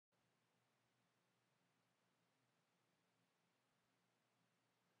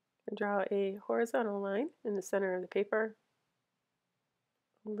Draw a horizontal line in the center of the paper,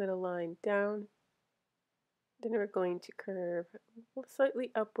 a little line down. Then we're going to curve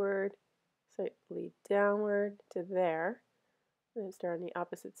slightly upward, slightly downward to there. Then start on the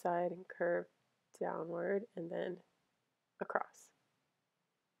opposite side and curve downward and then across.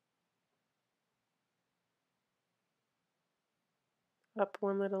 Up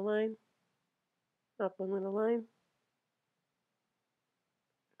one little line, up one little line,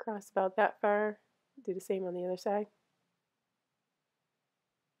 across about that far. Do the same on the other side.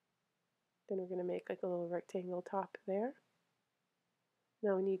 Then we're going to make like a little rectangle top there.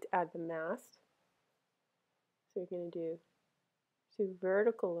 Now we need to add the mast. So you're going to do two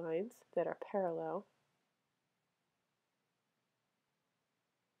vertical lines that are parallel.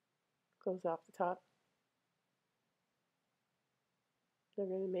 Goes off the top. They're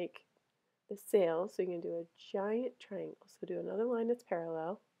going to make the sail, so you're going to do a giant triangle. So do another line that's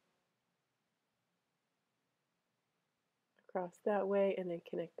parallel, across that way, and then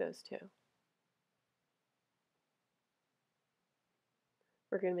connect those two.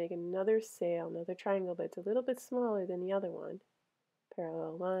 We're going to make another sail, another triangle, but it's a little bit smaller than the other one.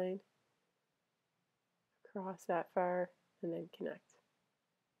 Parallel line, across that far, and then connect.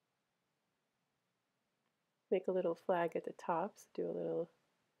 Make a little flag at the top, so do a little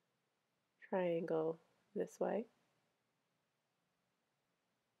triangle this way.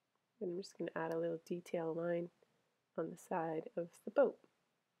 And I'm just going to add a little detail line on the side of the boat.